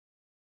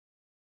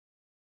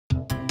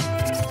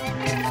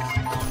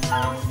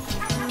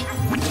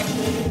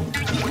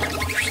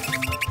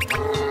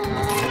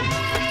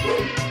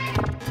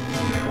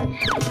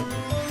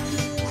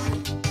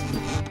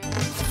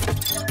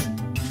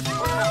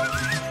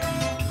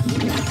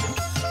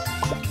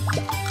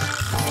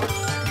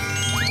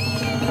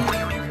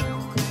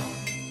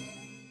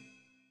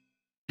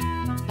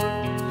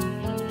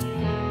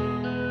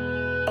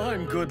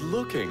Good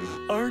looking,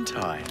 aren't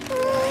I?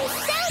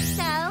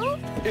 So?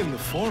 In the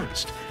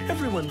forest,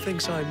 everyone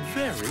thinks I'm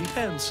very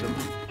handsome.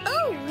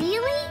 Oh,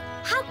 really?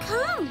 How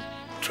come?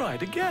 Try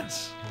to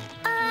guess.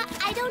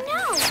 I don't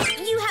know.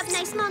 You have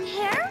nice long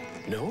hair?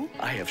 No,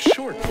 I have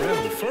short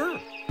brown fur.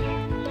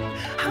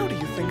 How do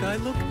you think I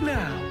look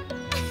now?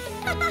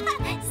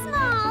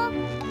 Small.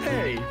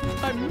 Hey,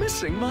 I'm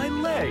missing my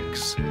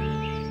legs.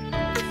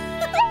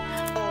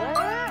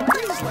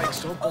 These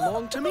legs don't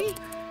belong to me.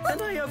 And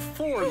I have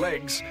 4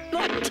 legs,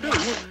 not 2.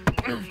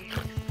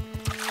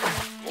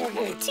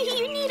 Do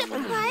you need a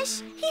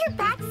push? Your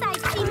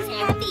backside seems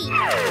heavy.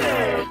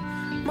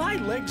 My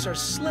legs are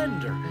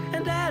slender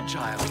and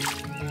agile.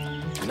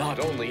 Not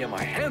only am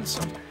I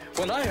handsome,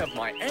 when I have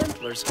my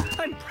antlers,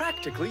 I'm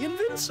practically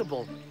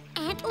invincible.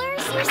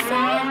 Antlers, you say?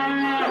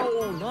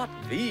 No, not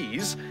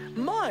these.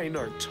 Mine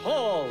are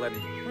tall and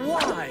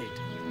wide.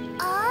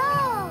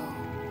 Oh.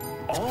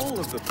 All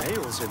of the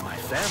males in my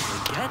family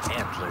get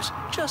antlers,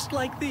 just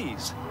like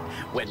these.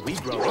 When we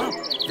grow up,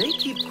 they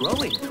keep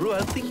growing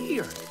throughout the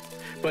year.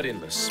 But in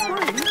the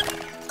spring...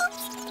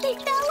 Oops, they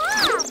fell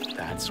off!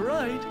 That's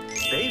right.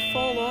 They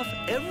fall off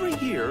every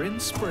year in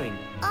spring.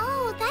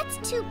 Oh, that's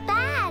too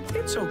bad.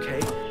 It's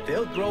okay.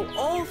 They'll grow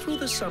all through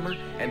the summer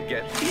and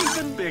get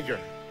even bigger.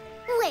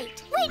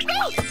 Wait!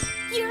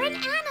 You're an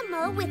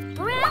animal with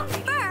brown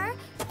fur,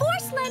 4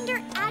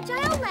 slender,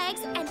 agile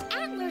legs, and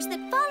antlers that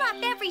fall off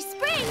every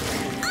spring.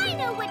 I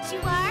know what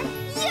you are.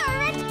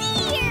 You're a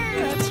deer!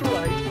 That's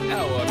right.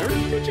 How on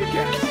earth did you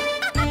guess?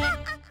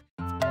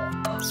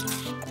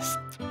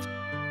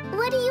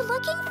 What are you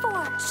looking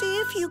for? See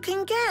if you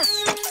can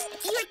guess.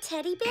 Your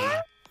teddy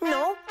bear?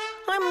 No,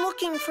 I'm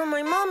looking for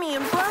my mommy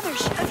and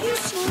brothers. Have you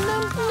seen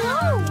them?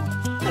 No.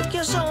 I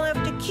guess I'll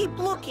have to keep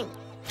looking.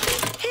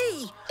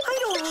 Hey, I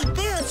don't need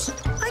this.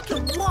 I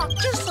can walk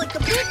just like a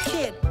big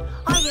kid.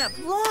 I have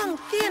long,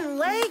 thin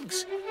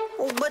legs.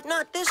 Oh, but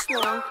not this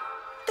long.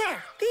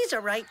 There, these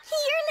are right.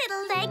 Your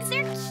little legs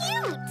are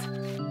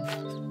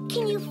cute.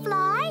 Can you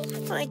fly?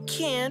 I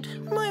can't.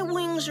 My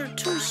wings are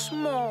too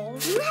small.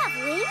 You have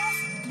wings?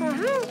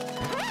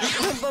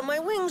 But my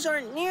wings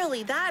aren't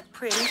nearly that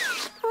pretty.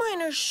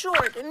 Mine are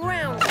short and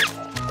round.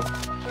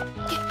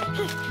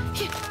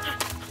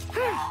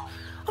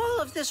 All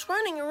of this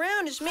running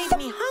around has made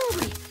me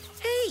hungry.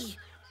 Hey,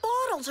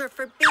 bottles are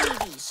for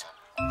babies.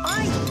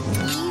 I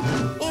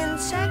eat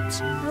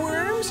insects,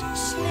 worms,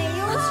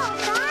 snails. Oh,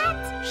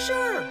 that?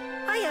 Sure.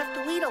 I have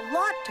to eat a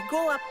lot to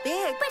grow up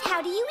big. But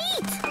how do you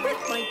eat? With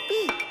my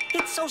beak.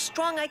 It's so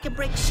strong I can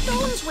break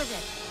stones with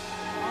it.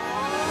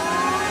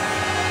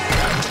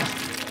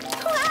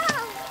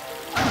 Wow!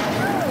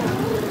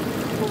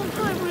 Oh,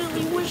 I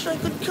really wish I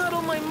could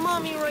cuddle my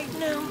mommy right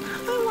now.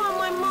 I want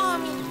my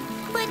mommy.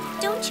 But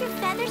don't your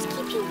feathers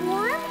keep you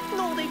warm?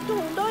 No, they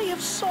don't. I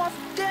have soft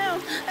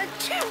down.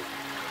 Achoo!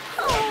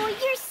 Oh,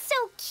 you're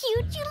so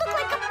cute. You look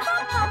like a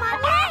pom-pom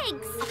on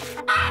legs.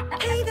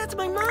 Hey, that's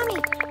my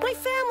mommy. My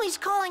family's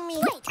calling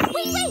me.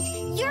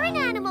 Wait. You're an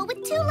animal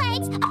with 2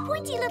 legs, a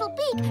pointy little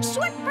beak,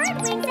 short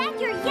bird wings, and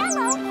you're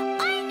yellow.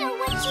 I know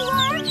what you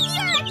are.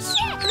 You're a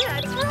chick.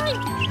 That's right.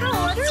 How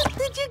on earth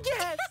did you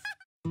guess?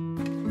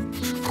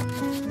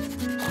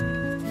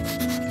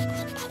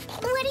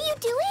 What are you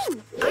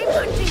doing? I'm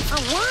hunting for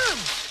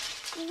worms.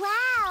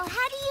 Wow,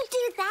 how do you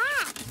do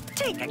that?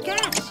 Take a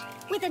guess.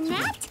 With a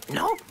net?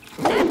 Nope.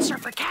 Nets are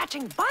for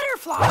catching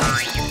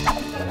butterflies.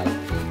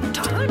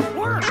 To hunt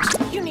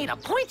worms, you need a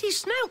pointy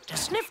snout to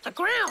sniff the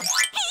ground.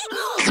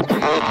 You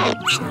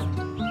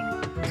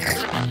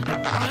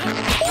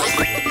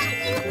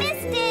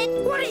missed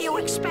it. What do you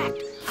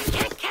expect? I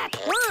can't catch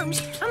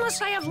worms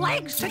unless I have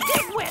legs to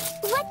dig with.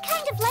 What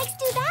kind of legs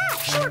do that?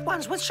 Short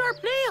ones with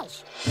sharp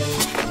nails.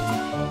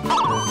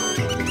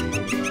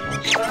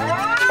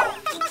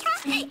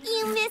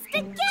 You missed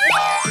again.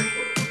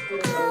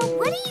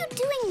 What are you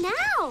doing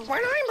now? When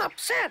I'm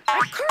upset, I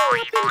curl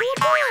up into a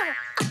ball.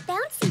 A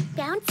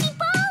bouncy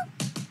ball?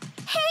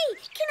 Hey,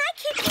 can I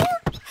kick you?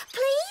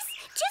 Please?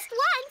 Just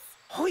once.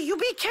 Oh, you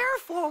be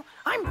careful.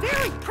 I'm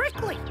very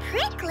prickly.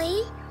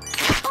 Prickly?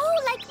 Oh,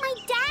 like my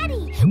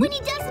daddy, when he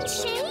doesn't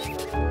shave?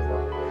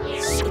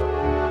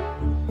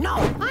 No,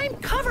 I'm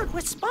covered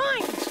with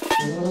spines.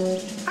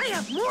 I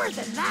have more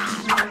than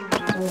that.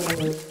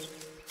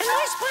 And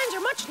my spines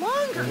are much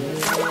longer.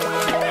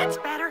 That's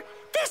better.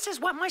 This is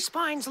what my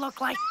spines look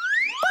like.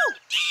 Boo!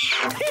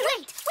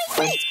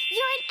 Wait.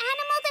 You're an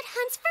animal that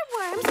hunts for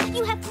worms.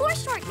 You have 4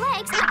 short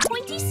legs, a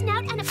pointy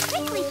snout, and a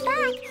prickly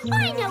back.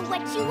 I know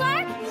what you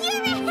are.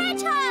 You're a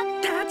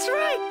hedgehog. That's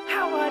right.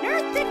 How on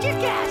earth did you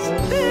guess?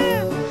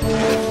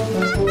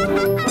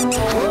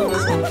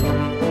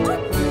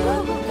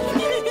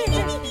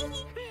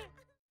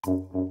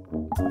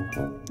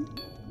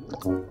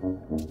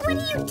 What are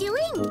you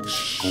doing?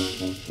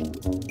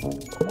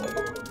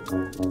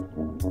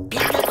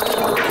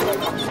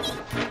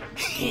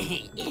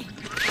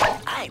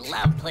 I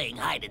love playing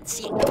hide and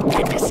seek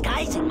and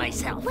disguising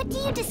myself. What do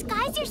you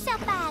disguise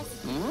yourself as?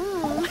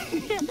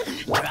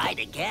 Try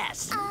to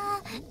guess.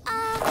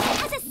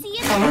 As a sea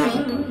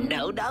anemone?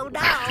 No.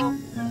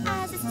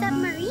 As a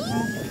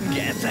submarine?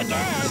 Guess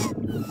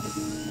again.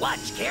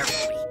 Watch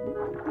carefully.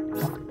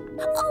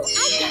 Oh,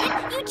 I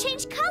get it. You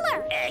change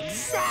color.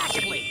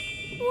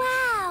 Exactly.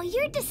 Wow,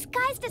 you're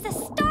disguised as a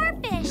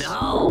starfish.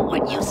 No,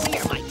 what you see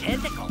are my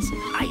tentacles.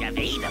 I have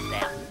 8 of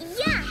them.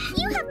 Yeah,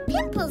 you have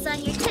pimples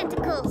on your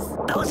tentacles.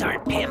 Those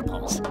aren't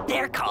pimples.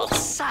 They're called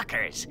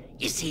suckers.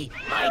 You see,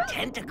 my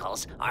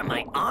tentacles are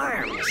my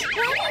arms. Why do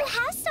you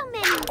have so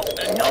many?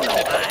 No,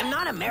 I'm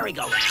not a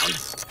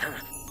merry-go-round.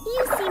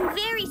 You seem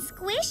very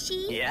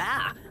squishy.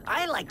 Yeah,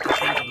 I like to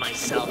think of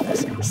myself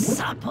as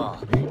supple.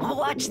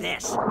 Watch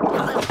this.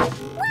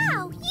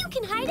 Wow, you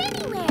can hide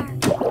anywhere.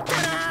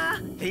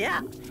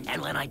 Yeah,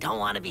 and when I don't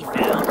want to be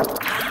found,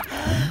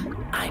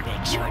 I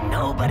make sure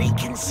nobody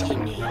can see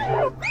me.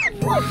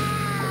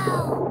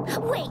 Wow!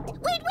 Wait!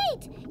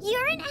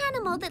 You're an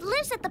animal that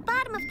lives at the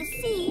bottom of the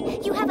sea.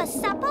 You have a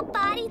supple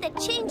body that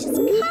changes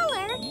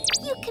color.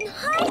 You can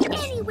hide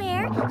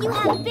anywhere. You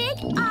have big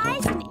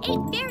eyes and 8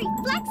 very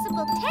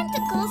flexible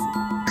tentacles.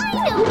 I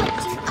know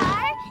what you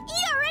are.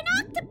 You're an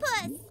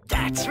octopus.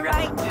 That's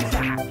right.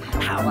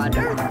 How on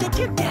earth did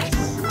you guess?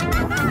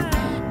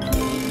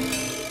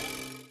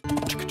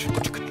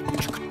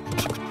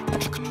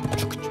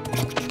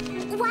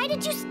 Why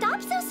did you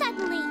stop so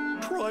suddenly?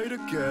 Try to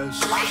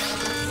guess.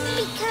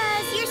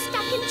 Because you're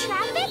stuck in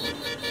traffic?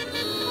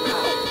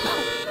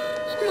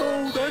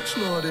 No, that's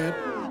not it.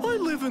 I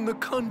live in the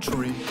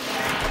country.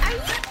 Are you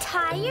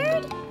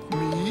tired?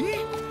 Me?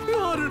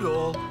 Not at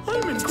all.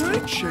 I'm in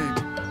great shape.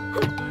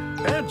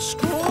 And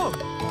strong.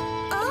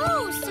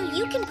 Oh, so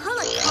you can pull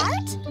a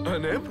cart?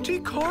 An empty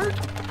cart?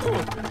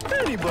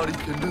 Anybody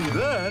can do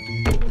that.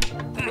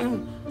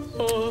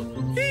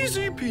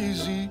 Easy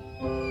peasy.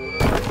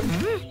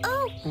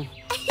 Oh.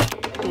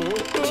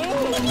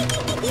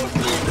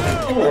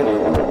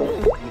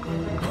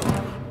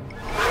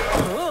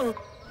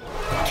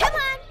 Come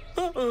on.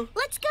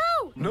 Let's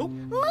go. Nope.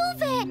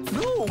 Move it.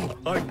 No,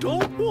 I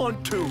don't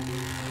want to.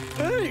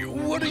 Hey,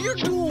 what are you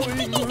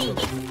doing?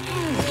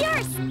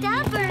 You're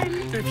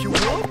stubborn. If you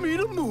want me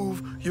to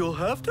move, you'll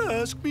have to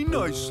ask me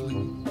nicely.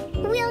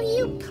 Will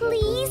you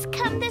please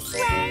come this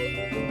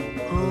way?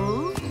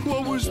 Huh?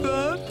 What was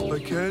that? I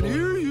can't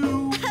hear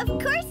you. Of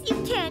course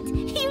you can't.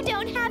 You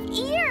don't have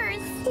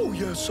ears. Oh,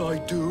 yes, I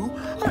do.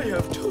 I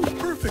have 2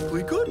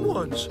 perfectly good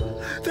ones.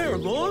 They're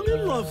long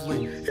and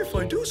lovely, if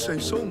I do say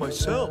so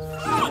myself.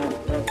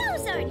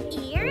 Those aren't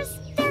ears.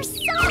 They're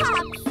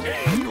sobs. Wait.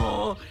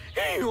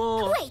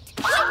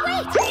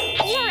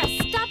 You're a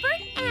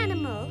stubborn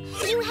animal.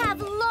 You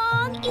have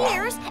long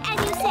ears and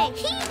you say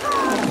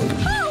hee-haw.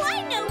 Oh,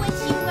 I know what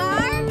you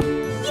are.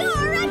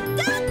 You're a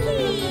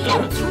donkey.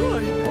 That's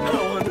right.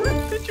 How on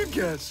earth did you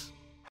guess?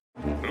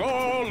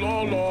 La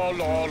la la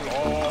la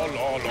la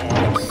la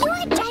la.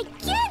 You're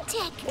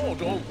gigantic. Oh,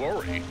 don't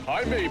worry.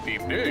 I may be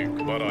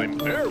big, but I'm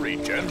very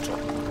gentle.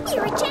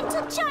 You're a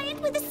gentle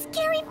giant with a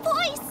scary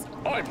voice.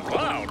 I'm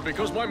loud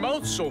because my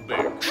mouth's so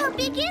big. How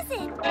big is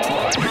it?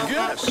 Try to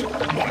guess.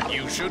 But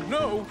you should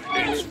know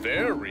it's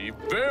very,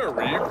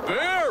 very,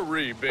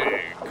 very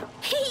big.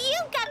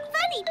 You've got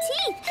funny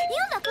teeth.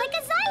 You look like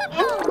a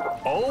xylophone.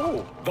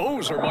 Oh,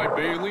 those are my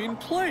baleen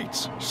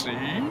plates. See?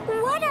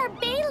 What are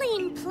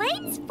baleen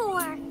plates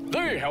for?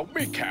 They help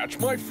me catch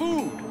my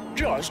food.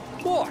 Just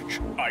watch.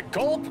 I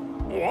gulp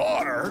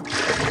water.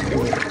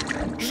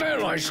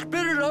 Then I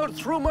spit it out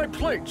through my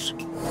plates.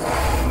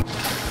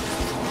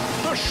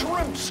 The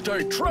shrimp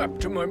stay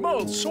trapped in my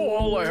mouth, so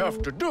all I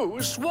have to do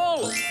is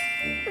swallow.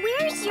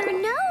 Where's your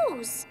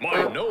nose?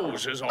 My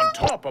nose is on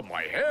top of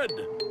my head.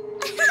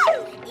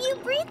 You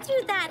breathe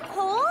through that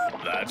hole?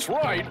 That's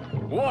right.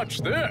 Watch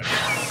this.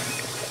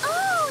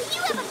 Oh,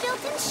 you have a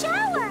built-in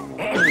shower.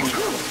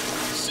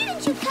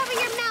 Shouldn't you cover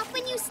your mouth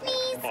when you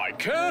sneeze? I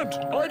can't.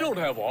 I don't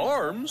have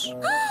arms.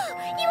 You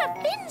have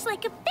fins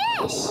like a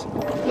fish.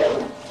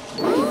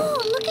 Oh,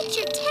 look at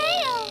your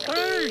tail.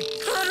 Hey,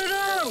 cut it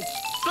out!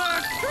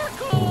 That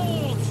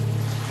tickles!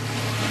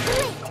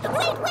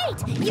 Wait.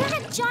 You're a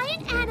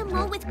giant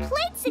animal with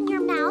plates in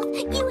your mouth.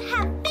 You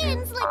have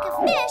fins like a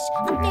fish,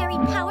 a very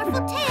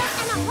powerful tail,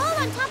 and a hole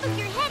on top of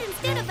your head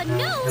instead of a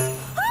nose.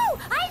 Oh,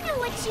 I know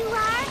what you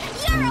are.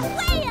 You're a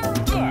whale.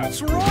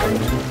 That's right.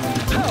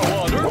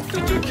 How on earth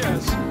did you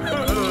guess?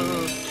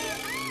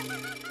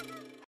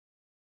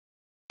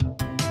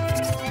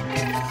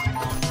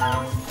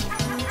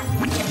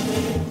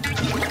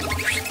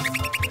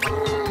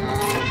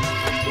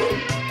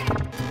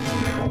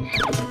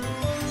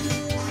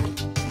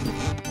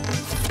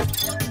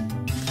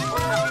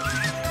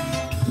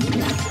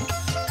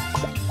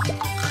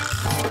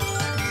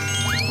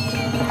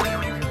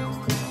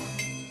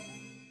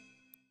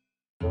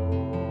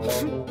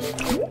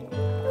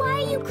 Why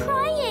are you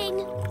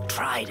crying?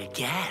 Try to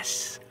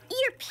guess.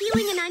 You're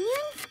peeling an onion?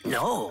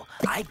 No,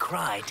 I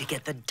cried to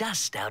get the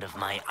dust out of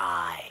my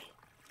eye.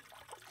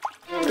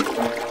 Stop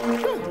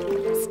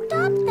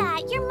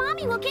that! Your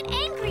mommy will get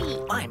angry.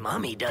 My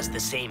mommy does the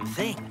same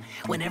thing.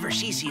 Whenever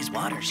she sees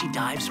water, she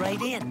dives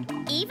right in.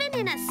 Even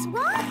in a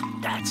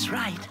swamp? That's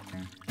right.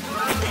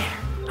 There,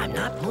 I'm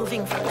not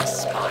moving from the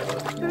spot.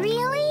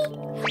 Really?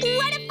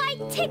 What if I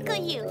tickle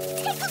you?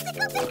 Tickle,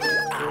 tickle, tickle!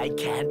 I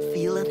can't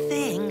feel a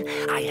thing.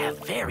 I have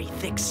very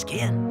thick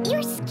skin.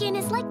 Your skin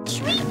is like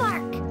tree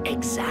bark.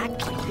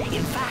 Exactly.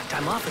 In fact,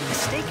 I'm often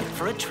mistaken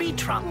for a tree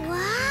trunk.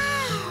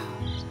 Wow!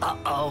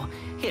 Uh-oh,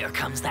 here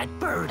comes that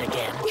bird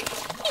again.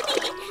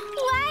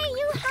 Why are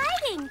you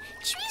hiding?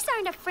 Trees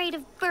aren't afraid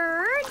of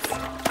birds.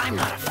 I'm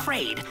not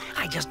afraid.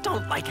 I just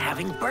don't like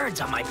having birds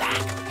on my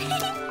back.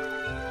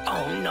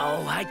 Oh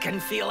no, I can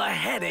feel a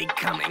headache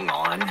coming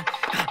on.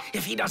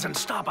 If he doesn't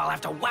stop, I'll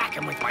have to whack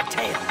him with my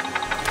tail.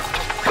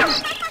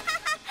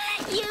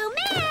 You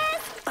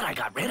missed! But I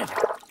got rid of it.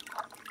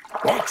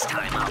 Next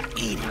time, I'll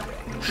eat him.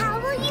 How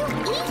will you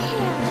eat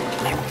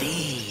him? With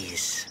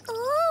these.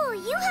 Ooh,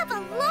 you have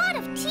a lot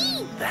of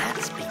teeth.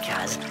 That's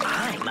because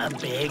I'm a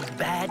big,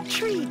 bad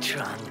tree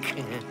trunk.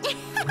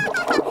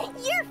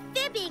 You're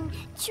fibbing.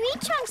 Tree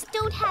trunks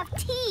don't have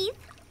teeth.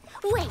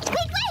 Wait!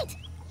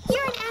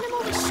 You're an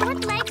animal with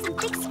short legs and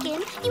thick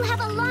skin. You have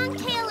a long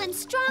tail and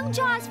strong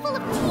jaws full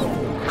of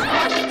teeth.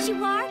 I know what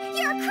you are.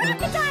 You're a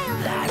crocodile.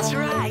 That's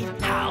right.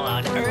 How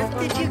on earth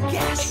did you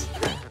guess?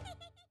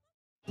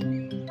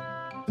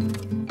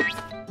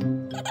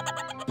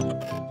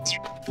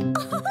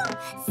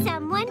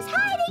 Someone's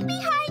hiding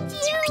behind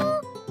you.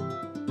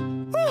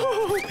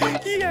 Oh,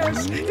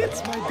 yes,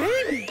 it's my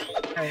baby.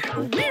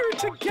 We're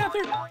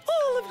together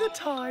all of the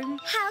time.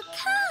 How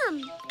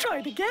come?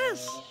 Try to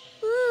guess.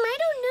 I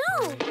don't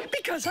know.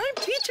 Because I'm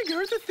teaching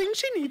her the things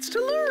she needs to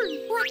learn.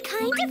 What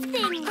kind of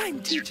thing?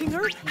 I'm teaching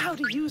her how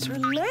to use her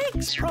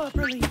legs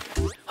properly.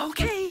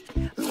 Okay,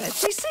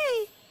 let me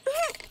see.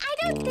 I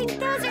don't think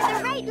those are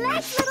the right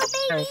legs, little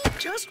baby.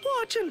 Just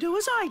watch and do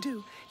as I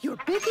do. Your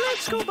big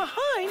legs go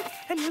behind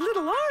and your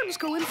little arms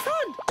go in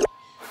front.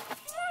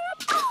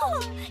 Oh,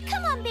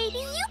 come on, baby.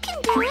 You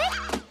can do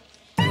it.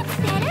 That's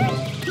better.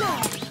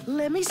 Now,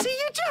 let me see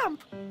you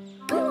jump.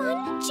 Go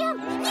on,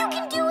 jump. You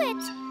can do it.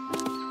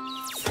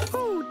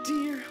 Oh,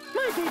 dear.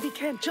 My baby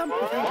can't jump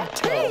without a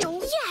tail.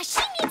 Yeah,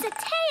 she needs a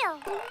tail.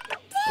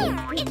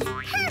 There, it's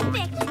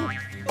perfect.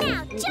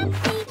 Now, jump,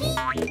 baby.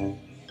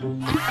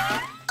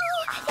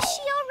 Oh, is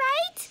she all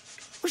right?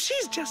 Well,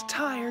 she's just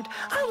tired.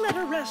 I'll let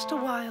her rest a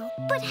while.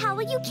 But how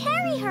will you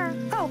carry her?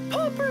 I'll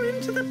pop her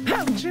into the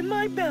pouch in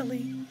my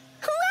belly.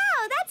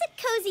 Wow, that's a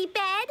cozy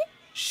bed.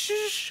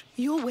 Shh,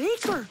 you'll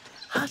wake her.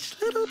 Hush,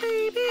 little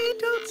baby,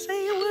 don't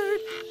say a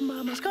word.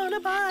 Mama's gonna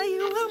buy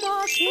you a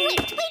walking.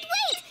 Wait.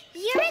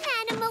 You're an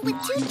animal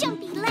with two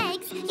jumpy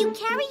legs. You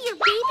carry your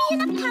baby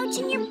in a pouch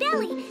in your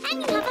belly,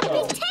 and you have a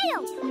big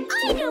tail.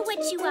 I know what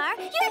you are.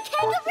 You're a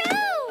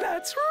kangaroo.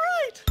 That's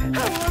right.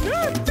 How on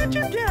earth did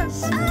you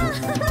guess?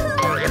 Oh.